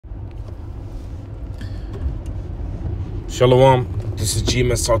Shalom, this is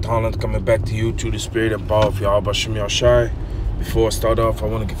G-Man South Holland coming back to you through the spirit and power of Yahweh Shem Yahshai. Before I start off, I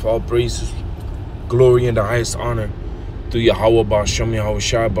want to give all praises, glory, and the highest honor to Yahweh Ba'ashem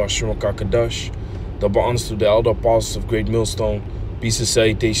Yahushai Ba'ashem Kakadash. Double honors to the elder apostles of Great Millstone. Peace and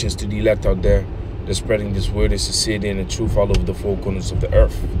salutations to the elect out there. They're spreading this word and sincerity and the truth all over the four corners of the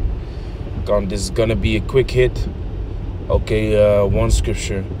earth. This is going to be a quick hit. Okay, one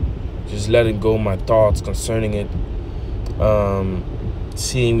scripture. Just letting go my thoughts concerning it.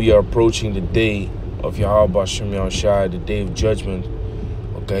 Seeing we are approaching the day of Yahweh Shem Yahushai, the day of judgment.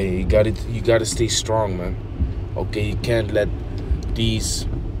 Okay, you gotta stay strong, man. Okay, you can't let these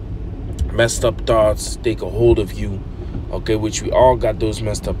messed up thoughts take a hold of you. Okay, which we all got those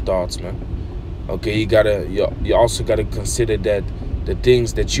messed up thoughts, man. Okay, you also gotta consider that the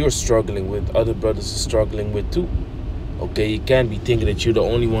things that you're struggling with, other brothers are struggling with too. Okay, you can't be thinking that you're the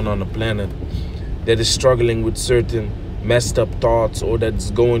only one on the planet that is struggling with certain messed up thoughts or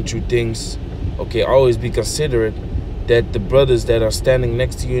that's going through things. Okay, always be considerate that the brothers that are standing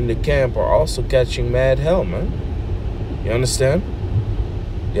next to you in the camp are also catching mad hell, man. You understand?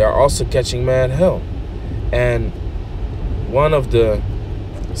 They are also catching mad hell. And one of the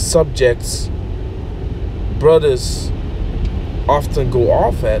subjects brothers often go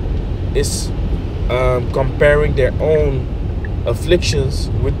off at is comparing their own afflictions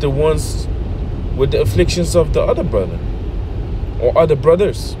with the afflictions of the other brother or other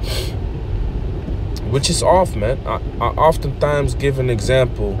brothers, which is off, man. I oftentimes give an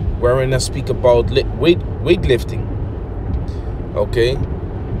example wherein I speak about weightlifting. Okay,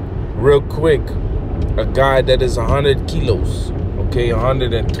 real quick, a guy that is 100 kilos, okay,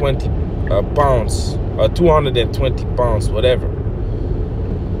 120 pounds, 220 pounds, whatever.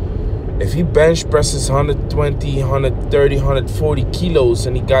 If he bench presses 120, 130, 140 kilos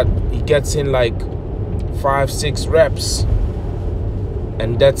and he gets in like 5-6 reps,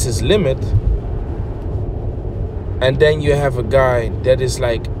 and that's his limit, and then you have a guy that is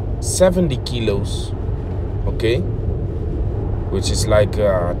like 70 kilos, okay, which is like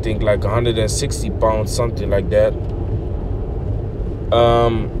I think like 160 pounds, something like that,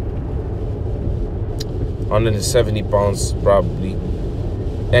 170 pounds probably,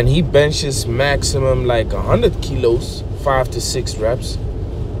 and he benches maximum like 100 kilos, 5 to 6 reps.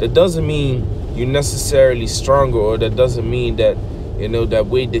 That doesn't mean you're necessarily stronger, or that doesn't mean that, you know, that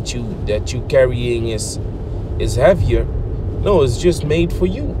weight that you carrying is heavier. No, it's just made for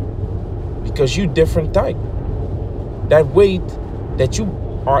you because you different type. That weight that you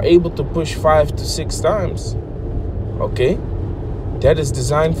are able to push 5 to 6 times, okay, that is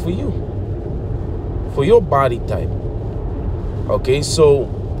designed for you, for your body type. Okay, so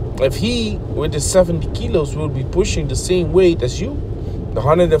if he with the 70 kilos will be pushing the same weight as you, the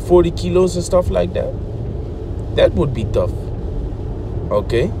 140 kilos and stuff like that, that would be tough.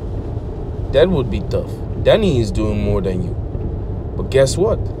 Okay, that would be tough. Then he is doing more than you. But guess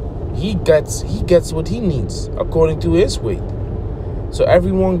what? He gets what he needs according to his weight. So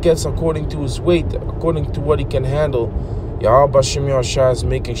everyone gets according to his weight, according to what he can handle. Yahweh Shem Yahushai is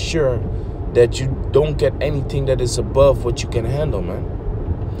making sure that you don't get anything that is above what you can handle, man.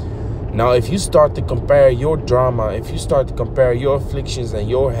 Now, if you start to compare your drama, if you start to compare your afflictions and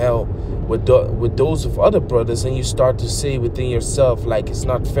your hell with those of other brothers, and you start to say within yourself, like, it's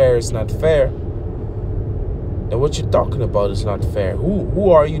not fair, then what you're talking about is not fair.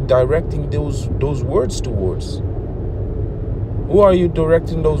 Who are you directing those words towards? Who are you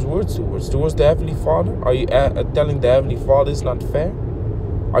directing those words towards? Towards the Heavenly Father? Are you telling the Heavenly Father it's not fair?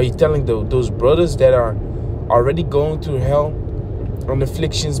 Are you telling those brothers that are already going through hell and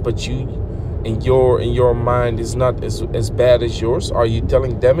afflictions, but you, in your mind, is not as bad as yours? Are you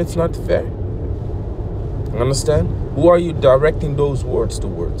telling them it's not fair? Understand? Who are you directing those words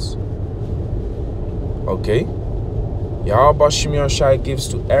towards? Okay? Yahweh Shem Yahushai gives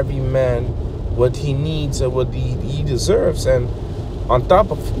to every man what he needs and what he deserves. And on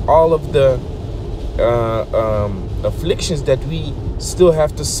top of all of the afflictions that we still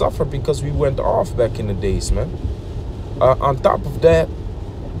have to suffer because we went off back in the days, man. On top of that,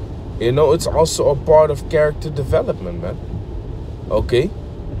 you know, it's also a part of character development, man. Okay?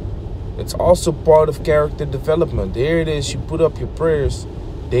 It's also part of character development. Here it is, you put up your prayers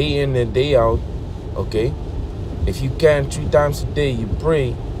day in and day out, okay? If you can, 3 times a day, you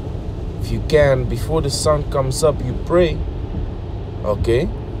pray. If you can, before the sun comes up, you pray, okay?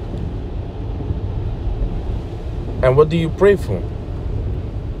 And what do you pray for?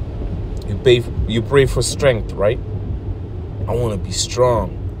 You pray for strength, right? I want to be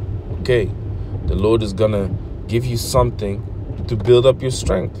strong. Okay, the Lord is gonna give you something to build up your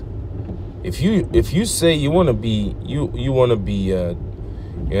strength. If you say you want to be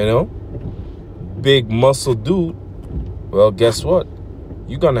big muscle dude, well, guess what?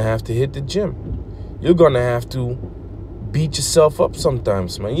 You're gonna have to hit the gym. You're gonna have to beat yourself up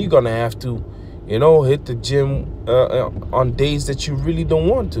sometimes, man. You're gonna have to, hit the gym on days that you really don't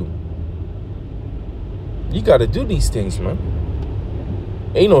want to. You gotta do these things, man.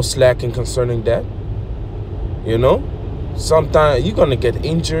 Ain't no slacking concerning that. Sometimes you're gonna get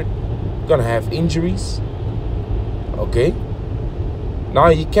injured. You're gonna have injuries. Okay? Now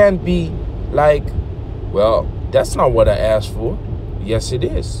you can't be like, well, that's not what I asked for. Yes, it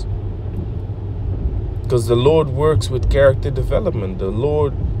is. Because the Lord works with character development. The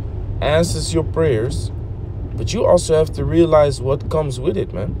Lord answers your prayers. But you also have to realize what comes with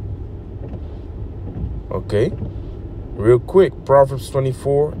it, man. Okay? Real quick, Proverbs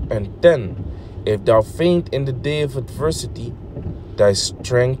 24:10. If thou faint in the day of adversity, thy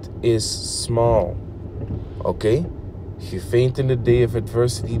strength is small. Okay? If you faint in the day of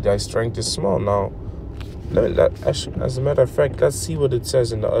adversity, thy strength is small. Now, as a matter of fact, let's see what it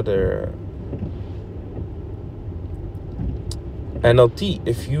says in the other NLT.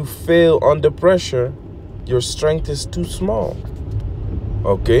 If you fail under pressure, your strength is too small.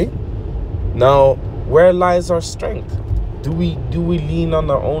 Okay? Now, where lies our strength? Do we lean on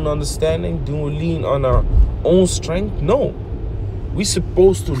our own understanding? Do we lean on our own strength? No. We're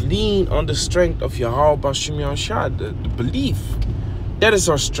supposed to lean on the strength of Yahweh Bashim Yahushua, the belief. That is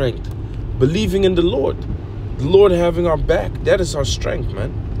our strength. Believing in the Lord. The Lord having our back. That is our strength,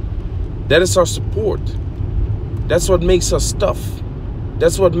 man. That is our support. That's what makes us tough.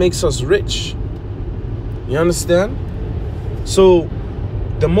 That's what makes us rich. You understand? So,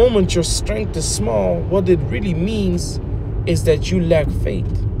 the moment your strength is small, what it really means is that you lack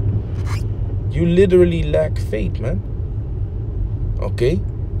faith. You literally lack faith, man. Okay?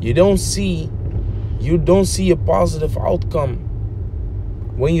 You don't see a positive outcome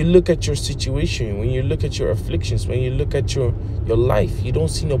when you look at your situation, when you look at your afflictions, when you look at your life. You don't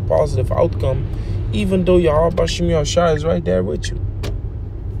see no positive outcome, even though Yahweh Bashim Yahushua is right there with you.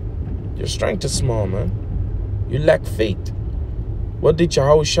 Your strength is small, man. You lack faith. What did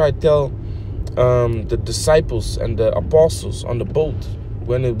Yahushua tell the disciples and the apostles on the boat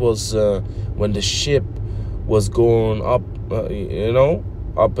when the ship was going up,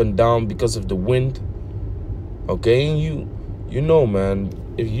 up and down because of the wind? Okay, and you know, man,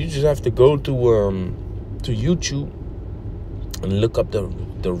 if you just have to go to YouTube and look up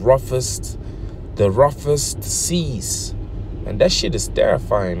the roughest seas, and that shit is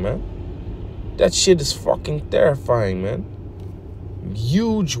terrifying, man. That shit is fucking terrifying, man.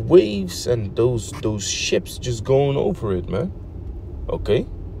 Huge waves and those ships just going over it, man. Okay?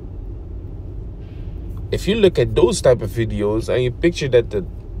 If you look at those type of videos and you picture that the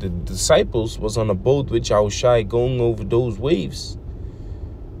disciples was on a boat with Yahushua going over those waves,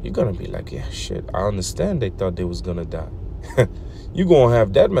 you're gonna be like, yeah, shit, I understand they thought they was gonna die. You're gonna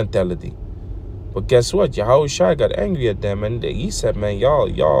have that mentality. But guess what? Yahushua got angry at them and he said, man,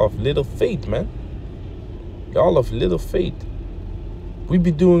 y'all of little faith, man. Y'all of little faith. We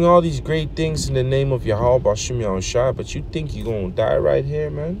be doing all these great things in the name of Yahweh Bashim Yahushua, but you think you're gonna die right here,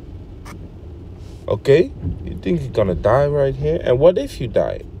 man? Okay? You think you're gonna die right here? And what if you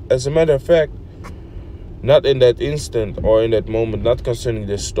die? As a matter of fact, not in that instant or in that moment, not concerning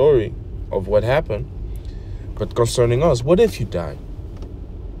this story of what happened, but concerning us. What if you die?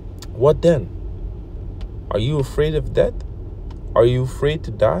 What then? Are you afraid of death? Are you afraid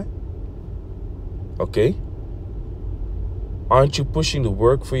to die? Okay? Aren't you pushing the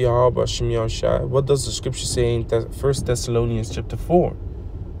work for Yahweh Bashim Yahushua? What does the scripture say in 1 Thessalonians chapter 4?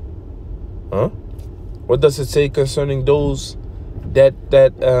 Huh? What does it say concerning those that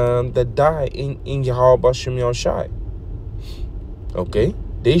die in Yahweh Bashim Yahushua? Okay?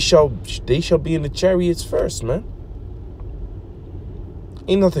 They shall be in the chariots first, man.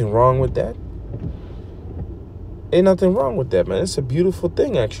 Ain't nothing wrong with that. Ain't nothing wrong with that, man. It's a beautiful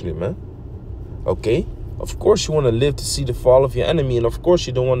thing, actually, man. Okay? Of course you want to live to see the fall of your enemy, and of course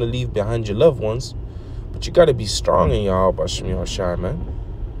you don't want to leave behind your loved ones. But you got to be strong in Yahweh Bashim Yahushua, man.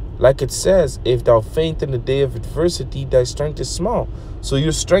 Like it says, if thou faint in the day of adversity, thy strength is small. So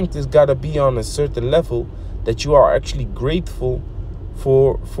your strength has got to be on a certain level that you are actually grateful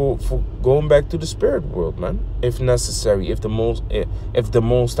for going back to the spirit world, man. If necessary, if the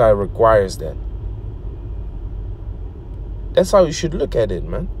Most High requires that. That's how you should look at it,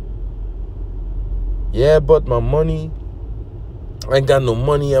 man. Yeah, but my money, I ain't got no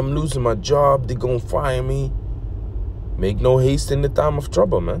money. I'm losing my job. They gonna fire me. Make no haste in the time of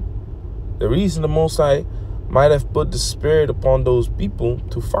trouble, man. The reason the Most High might have put the spirit upon those people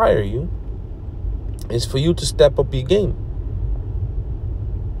to fire you is for you to step up your game,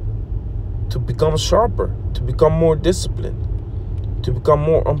 to become sharper, to become more disciplined, to become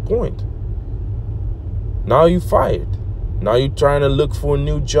more on point. Now you're fired. Now you're trying to look for a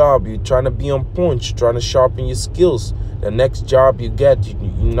new job. You're trying to be on point. You're trying to sharpen your skills. The next job you get,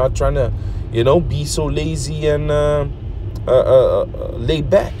 you're not trying to, be so lazy and laid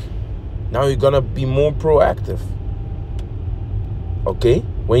back. Now you're going to be more proactive. Okay?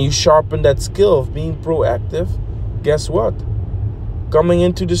 When you sharpen that skill of being proactive, guess what? Coming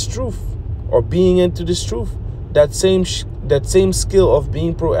into this truth or being into this truth, that same skill of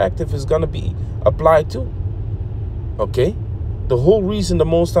being proactive is going to be applied too. Okay? The whole reason the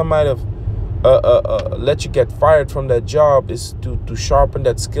Most High might have let you get fired from that job is to sharpen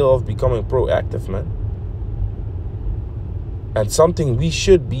that skill of becoming proactive, man. And something we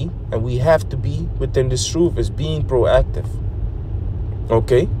should be and we have to be within this truth is being proactive.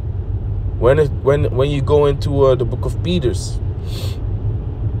 Okay? When you go into the book of Peter's,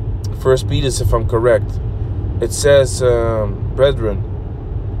 1 Peter, if I'm correct, it says, brethren,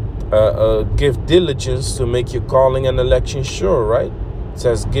 give diligence to make your calling and election sure, right? It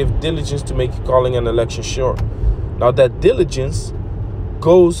says, give diligence to make your calling and election sure. Now that diligence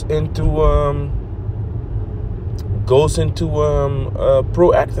goes into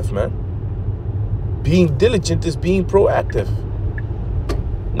proactive, man. Being diligent is being proactive.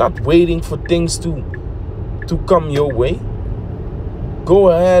 Not waiting for things to come your way. Go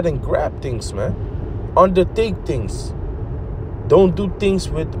ahead and grab things, man. Undertake things. Don't do things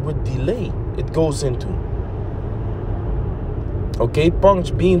with delay. It goes into. Okay,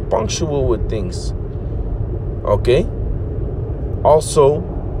 being punctual with things. Okay. Also,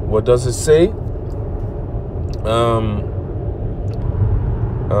 what does it say?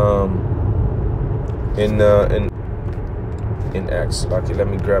 In Acts. Okay, let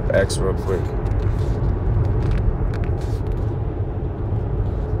me grab Acts real quick.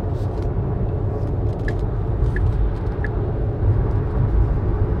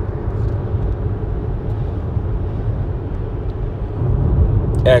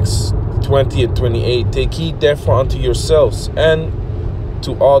 Acts 20 and 28. Take heed therefore unto yourselves and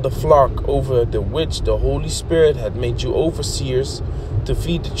to all the flock over the which the Holy Spirit had made you overseers to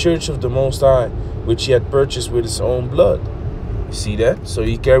feed the church of the Most High, which he had purchased with his own blood. You see that? So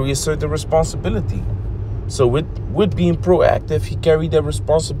he carried a certain responsibility. So with being proactive, he carried that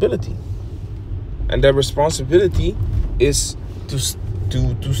responsibility. And that responsibility is to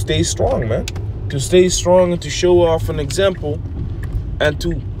stay strong, man. To stay strong and to show off an example and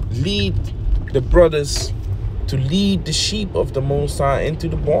to lead the brothers, to lead the sheep of the Most High into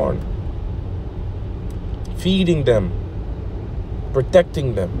the barn. Feeding them,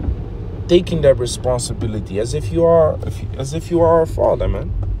 protecting them, taking that responsibility as if you are a father,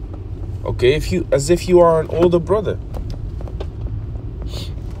 man. Okay, as if you are an older brother.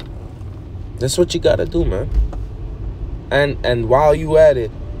 That's what you gotta do, man. And while you at it,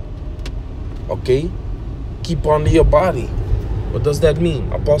 okay, keep under your body. What does that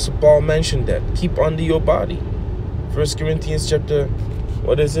mean? Apostle Paul mentioned that. Keep under your body. 1 Corinthians chapter,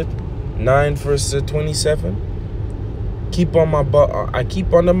 9 verse 27. Keep on my I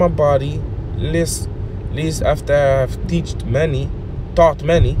keep under my body, lest after I have taught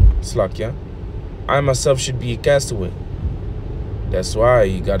many, Slakya, I myself should be a castaway. That's why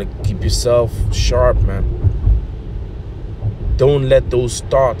you gotta keep yourself sharp, man. Don't let those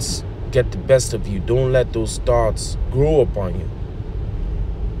thoughts get the best of you. Don't let those thoughts grow upon you.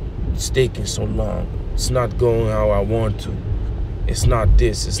 It's taking so long. It's not going how I want to. It's not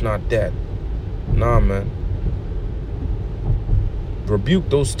this, it's not that. Nah, man. Rebuke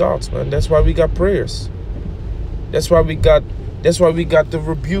those thoughts, man. That's why we got prayers. That's why we got the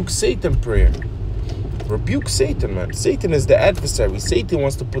rebuke Satan prayer. Rebuke Satan, man. Satan is the adversary. Satan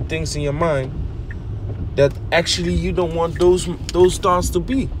wants to put things in your mind that actually you don't want those thoughts to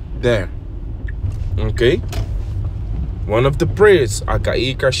be there. Okay? One of the prayers,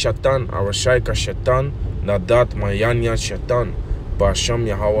 Akaika Shatan, Arashaika Shatan, Nadat Mayanya Shatan, Basham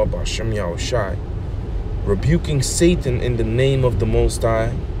Yahweh, Basham Yahushai. Rebuking Satan in the name of the Most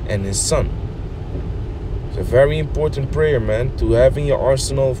High and his Son. It's a very important prayer, man, to have in your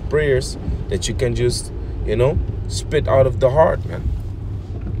arsenal of prayers that you can just, spit out of the heart, man.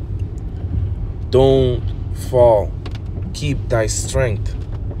 Don't fall. Keep thy strength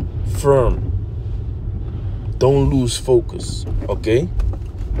firm. Don't lose focus, okay?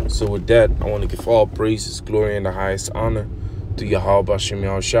 So with that, I want to give all praises, glory, and the highest honor to Yahweh, Bashem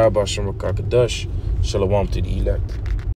Yahushua, Bashem Rakakadash. Shalom to the elect.